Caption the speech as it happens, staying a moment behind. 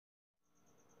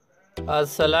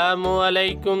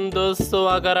अस्सलामुअलैकुम दोस्तों,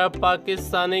 अगर आप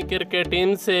पाकिस्तानी क्रिकेट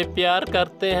टीम से प्यार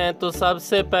करते हैं तो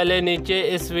सबसे पहले नीचे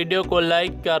इस वीडियो को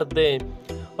लाइक कर दें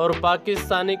और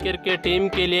पाकिस्तानी क्रिकेट टीम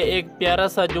के लिए एक प्यारा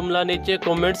सा जुमला नीचे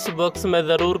कमेंट्स बॉक्स में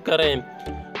ज़रूर करें।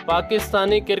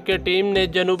 पाकिस्तानी क्रिकेट टीम ने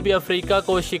जनूबी अफ्रीका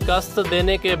को शिकस्त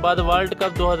देने के बाद वर्ल्ड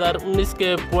कप 2019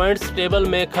 के पॉइंट्स टेबल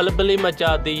में खलबली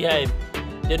मचा दी है।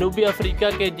 जनूबी अफ्रीका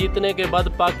के जीतने के बाद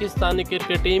पाकिस्तानी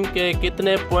क्रिकेट टीम के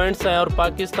कितने पॉइंट्स हैं और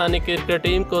पाकिस्तानी क्रिकेट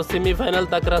टीम को सेमीफाइनल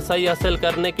तक रसाई हासिल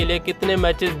करने के लिए कितने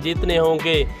मैचेस जीतने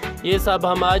होंगे, ये सब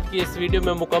हम आज की इस वीडियो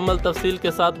में मुकम्मल तफसील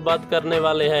के साथ बात करने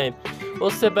वाले हैं।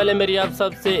 उससे पहले मेरी आप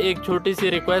सबसे एक छोटी सी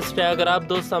रिक्वेस्ट है, अगर आप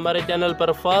दोस्त हमारे चैनल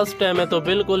पर फर्स्ट टाइम है तो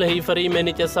बिल्कुल ही फ्री में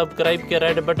नीचे सब्सक्राइब के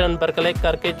रेड बटन पर क्लिक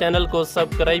करके चैनल को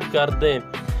सब्सक्राइब कर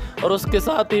दें और उसके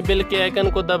साथ ही बेल के आइकन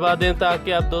को दबा दें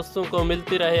ताकि आप दोस्तों को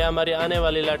मिलती रहे हमारी आने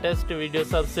वाली लेटेस्ट वीडियो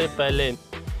सबसे पहले।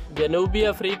 जनूबी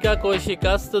अफ्रीका को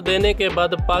शिकस्त देने के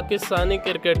बाद Pakistani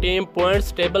cricket team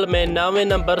points table में 9वें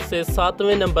नंबर से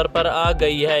 7वें नंबर पर आ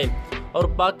गई है और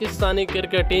पाकिस्तानी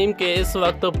क्रिकेट टीम के इस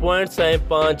वक्त पॉइंट्स हैं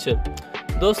 5।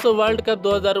 दोस्तों, वर्ल्ड कप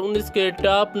 2019 के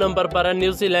टॉप नंबर पर है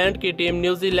न्यूजीलैंड की टीम।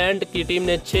 न्यूजीलैंड की टीम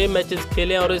ने 6 मैचेस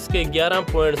खेले और इसके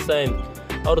 11 पॉइंट्स हैं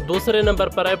और दूसरे नंबर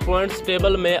पर है पॉइंट्स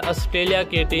टेबल में ऑस्ट्रेलिया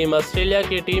की टीम। ऑस्ट्रेलिया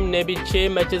की टीम ने भी 6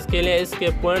 मैचेस खेले, इसके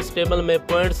पॉइंट्स टेबल में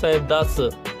पॉइंट्स हैं 10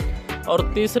 और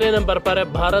तीसरे नंबर पर है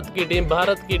भारत की टीम।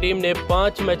 भारत की टीम ने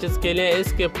 5 मैचेस खेले,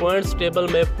 इसके पॉइंट्स टेबल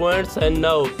में पॉइंट्स हैं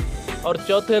 9 और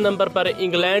चौथे नंबर पर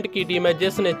इंग्लैंड की टीम है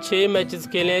जिसने 6 मैचेस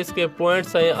खेले, इसके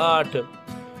पॉइंट्स हैं 8।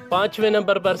 पाँचवें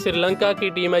नंबर पर श्रीलंका की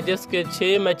टीम है जिसके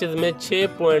 6 मैचेस में 6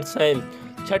 पॉइंट्स हैं।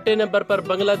 छठे नंबर पर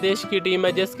बांग्लादेश की टीम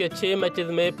है जिसके 6 मैचेस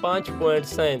में 5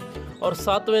 पॉइंट्स हैं और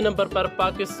 7वें नंबर पर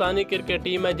पाकिस्तानी क्रिकेट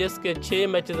टीम है जिसके 6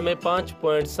 मैचेस में 5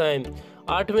 पॉइंट्स हैं।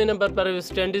 8वें नंबर पर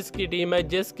वेस्ट इंडीज़ की टीम है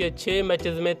जिसके 6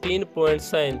 मैचेस में 3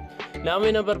 पॉइंट्स हैं।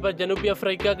 9वें नंबर पर जनूबी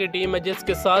अफ्रीका की टीम है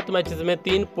जिसके 7 मैचेस में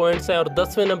 3 पॉइंट्स हैं और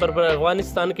 10वें नंबर पर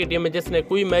अफगानिस्तान की टीम है जिसने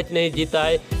कोई मैच नहीं जीता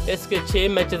है, इसके 6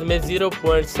 मैचेस में 0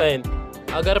 पॉइंट्स हैं।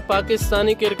 अगर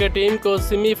पाकिस्तानी क्रिकेट टीम को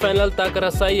सेमीफाइनल तक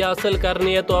रसाई हासिल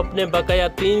करनी है तो अपने बकाया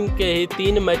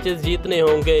 3 मैचेस जीतने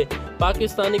होंगे।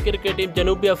 पाकिस्तानी क्रिकेट टीम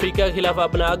जनूबी अफ्रीका के खिलाफ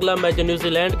अपना अगला मैच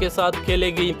न्यूजीलैंड के साथ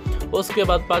खेलेगी। उसके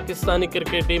बाद पाकिस्तानी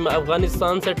क्रिकेट टीम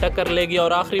अफगानिस्तान से टक्कर लेगी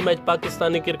और आखिरी मैच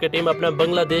पाकिस्तानी क्रिकेट टीम अपना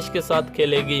बांग्लादेश के साथ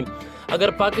खेलेगी।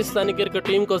 अगर पाकिस्तानी क्रिकेट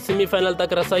टीम को सेमीफाइनल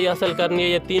तक रसाई हासिल करनी है,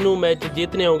 ये तीनों मैच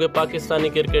जीतने होंगे पाकिस्तानी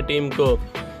क्रिकेट टीम को।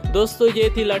 दोस्तों, ये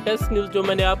थी लेटेस्ट न्यूज़ जो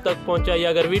मैंने आप तक पहुंचाई।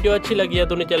 अगर वीडियो अच्छी लगी है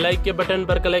तो नीचे लाइक के बटन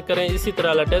पर क्लिक करें। इसी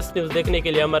तरह लेटेस्ट न्यूज़ देखने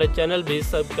के लिए हमारे चैनल भी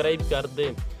सब्सक्राइब कर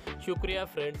दें। शुक्रिया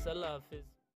फ्रेंड्स, अल्लाह हाफिज़।